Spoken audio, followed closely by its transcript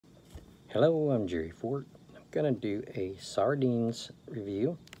Hello, I'm Jerry Fort. I'm going to do a sardines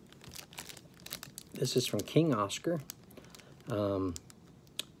review. This is from King Oscar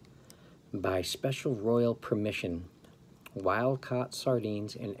by special royal permission. Wild-caught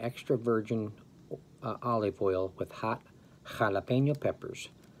sardines in extra virgin olive oil with hot jalapeno peppers.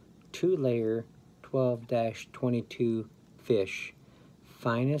 2-layer 12-22 fish.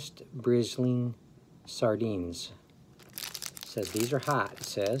 Finest Brisling sardines. It says these are hot, it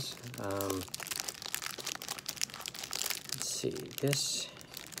says. Let's see, this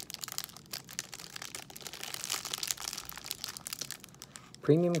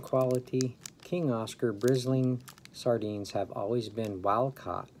premium quality King Oscar Brisling sardines have always been wild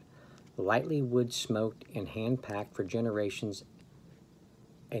caught, lightly wood smoked and hand packed for generations,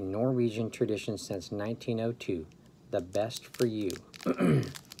 a Norwegian tradition since 1902. The best for you.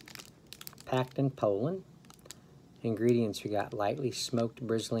 Packed in Poland. Ingredients: we got lightly smoked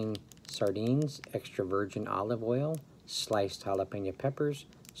Brisling sardines, extra virgin olive oil, sliced jalapeno peppers,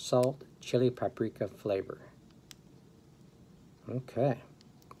 salt, chili paprika flavor. Okay.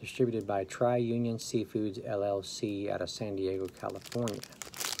 Distributed by Tri-Union Seafoods LLC out of San Diego, California.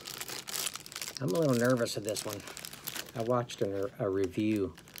 I'm a little nervous of this one. I watched a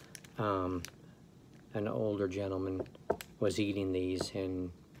review. An older gentleman was eating these,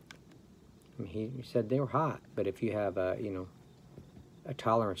 and he said they were hot, but if you have a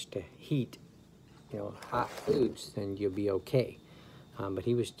tolerance to heat, hot foods, then you'll be okay. But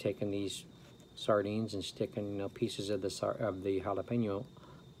he was taking these sardines and sticking pieces of the jalapeno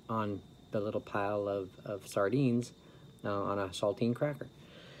on the little pile of sardines on a saltine cracker.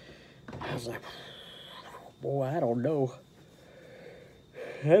 I was like, boy, I don't know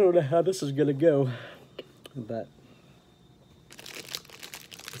how this is gonna go, but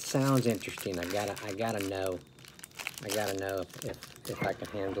it sounds interesting. I gotta know if I can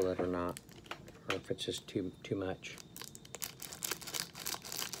handle it or not, or if it's just too much.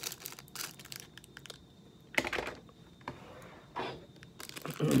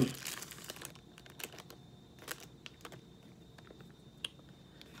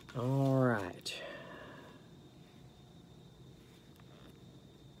 All right.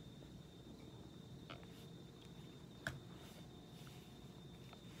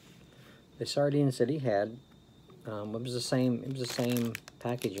 The sardines that he had, it was the same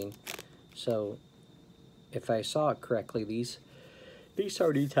packaging. So, if I saw it correctly, these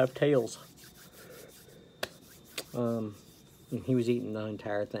sardines have tails. And he was eating the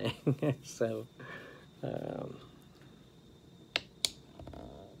entire thing. So,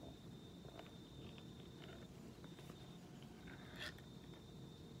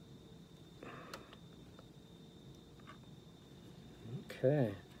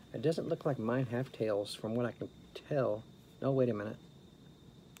 okay. It doesn't look like mine have tails from what I can tell. Oh, wait a minute.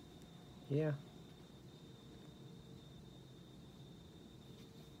 Yeah.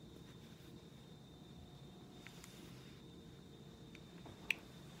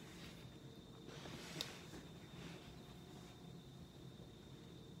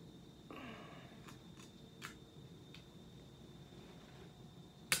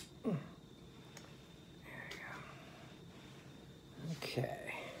 Okay.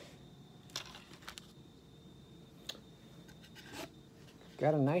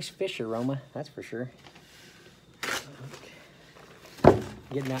 Got a nice fish aroma, that's for sure. Okay.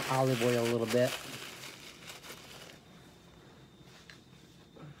 Getting that olive oil a little bit.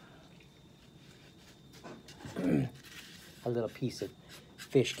 A little piece of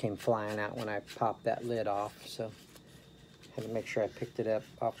fish came flying out when I popped that lid off, so had to make sure I picked it up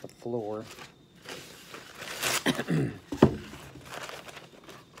off the floor.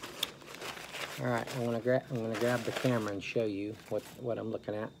 All right, I'm gonna grab the camera and show you what I'm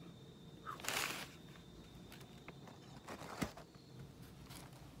looking at.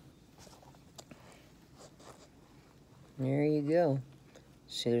 There you go.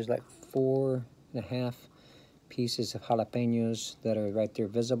 See, there's like 4.5 pieces of jalapenos that are right there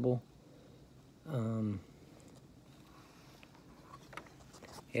visible.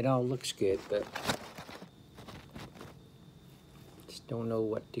 It all looks good, but just don't know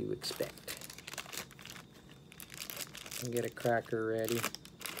what to expect. Get a cracker ready.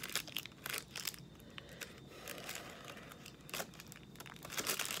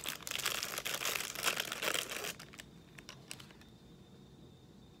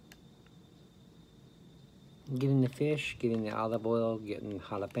 Getting the fish, getting the olive oil, getting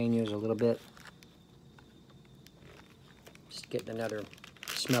jalapenos a little bit. Just getting another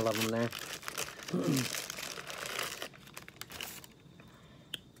smell of them there.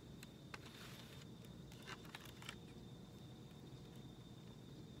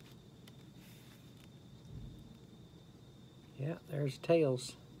 Yeah, there's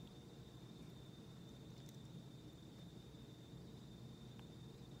tails.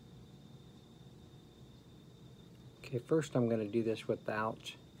 Okay, first I'm going to do this without.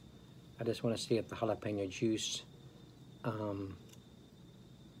 I just want to see if the jalapeno juice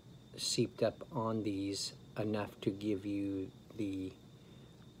seeped up on these enough to give you the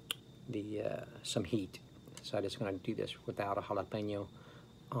some heat. So I'm just going to do this without a jalapeno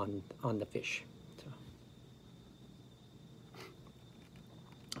on the fish. So.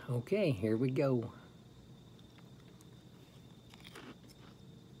 Okay, here we go.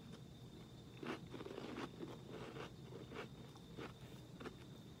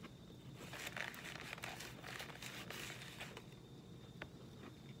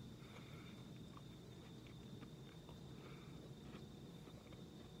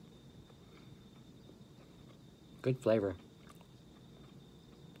 Good flavor.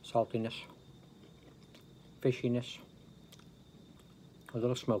 Saltiness. Fishiness. A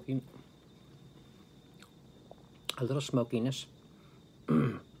little smoky. A little smokiness.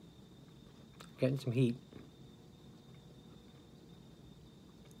 Getting some heat.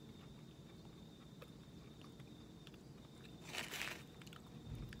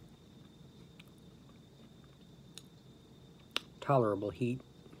 Tolerable heat.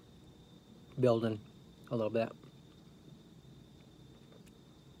 Building a little bit.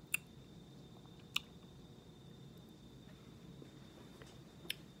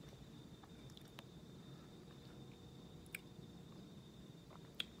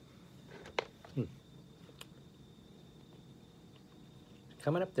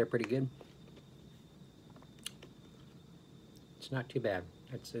 Coming up there pretty good. It's not too bad.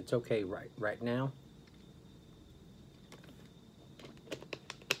 It's okay right now.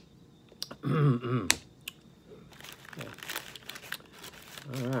 Yeah.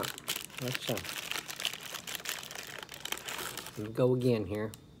 All right, let's go again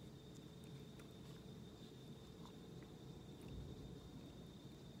here.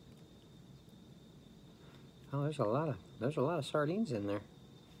 Oh, there's a lot of sardines in there.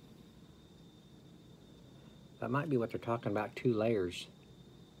 That might be what they're talking about, 2 layers,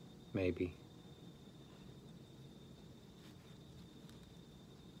 maybe.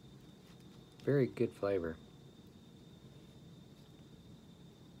 Very good flavor.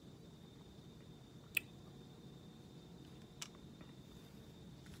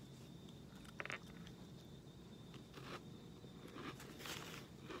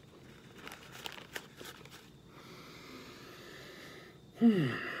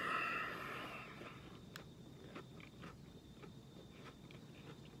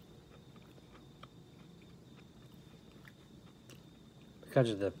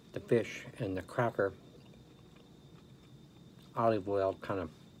 Because of the fish and the cracker, olive oil kind of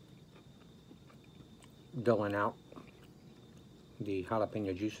dulling out the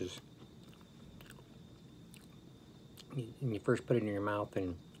jalapeno juices. When you first put it in your mouth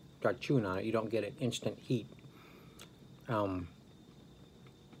and start chewing on it, you don't get an instant heat.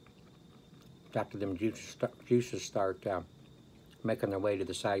 After them juices start making their way to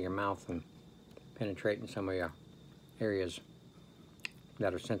the side of your mouth and penetrating some of your areas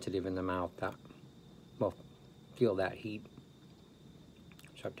that are sensitive in the mouth, that will feel that heat.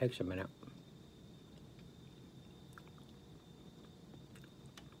 So it takes a minute.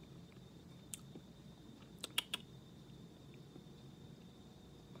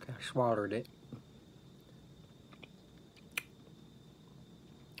 Okay, I swallowed it.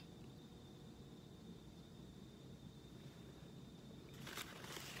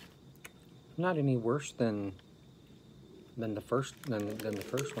 Not any worse than the first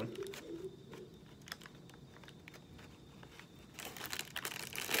one.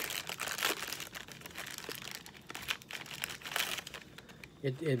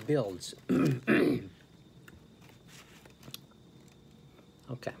 It builds.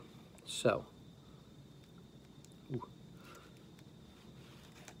 Okay, so good.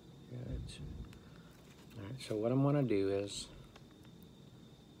 All right, so what I'm gonna do is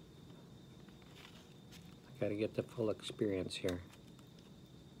got to get the full experience here.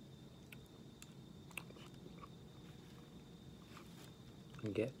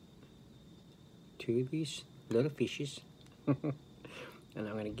 And get 2 of these little fishes. And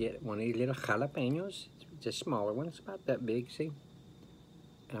I'm going to get 1 of these little jalapenos. It's a smaller one. It's about that big, see?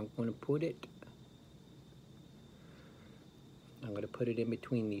 And I'm going to put it in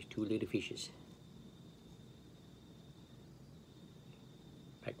between these 2 little fishes.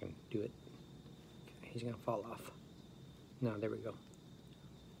 If I can do it. He's gonna fall off. No, there we go.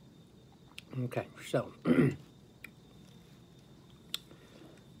 Okay, so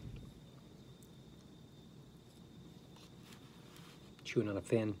chewing on a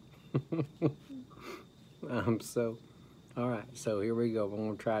fin. So, all right, so here we go. I'm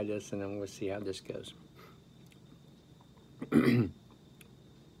gonna try this and then we'll see how this goes.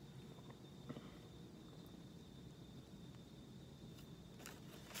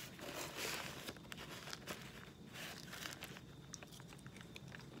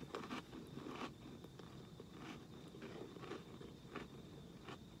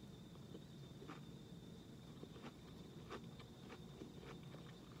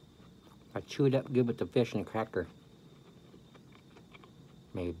 I chew it up good with the fish and the cracker.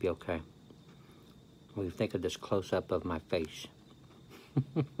 Maybe be okay. What do you think of this close-up of my face?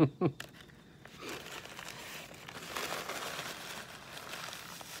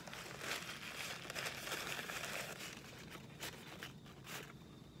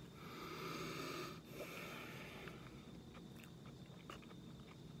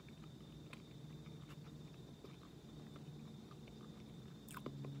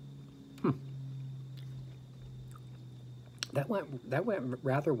 That went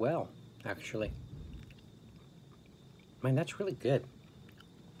rather well, actually. Man, that's really good.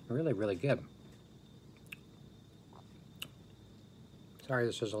 Really, really good. Sorry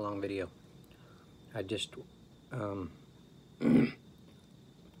this is a long video. I just, I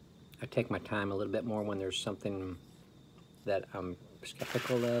take my time a little bit more when there's something that I'm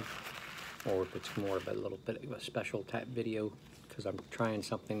skeptical of, or if it's more of a little bit of a special type video, because I'm trying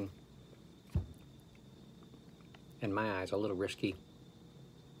something, in my eyes, a little risky.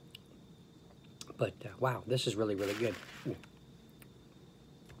 But wow, this is really, really good. Ooh.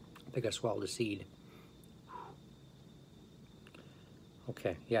 I think I swallowed a seed.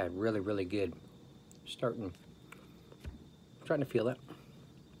 Okay, yeah, really, really good. Starting to feel it.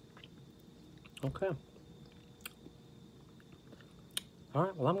 Okay. All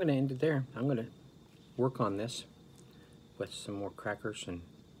right, well, I'm going to end it there. I'm going to work on this with some more crackers and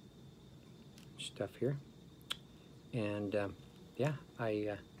stuff here. And yeah,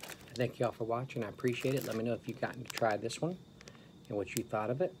 I thank you all for watching. I appreciate it. Let me know if you've gotten to try this one and what you thought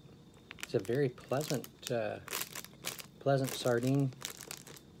of it. It's a very pleasant, pleasant sardine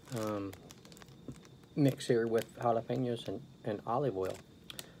mix here with jalapenos and olive oil.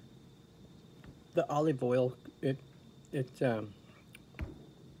 The olive oil, it's a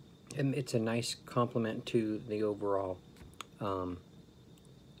nice complement to the overall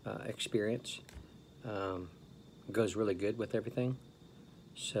experience. Goes really good with everything.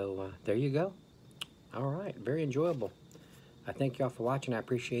 So there you go. All right, very enjoyable. I thank y'all for watching. I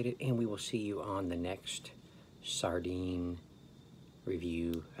appreciate it, and we will see you on the next sardine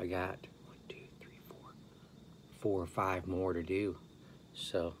review. I got 1, 2, 3, 4 or 5 more to do.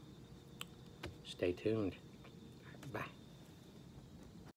 So stay tuned.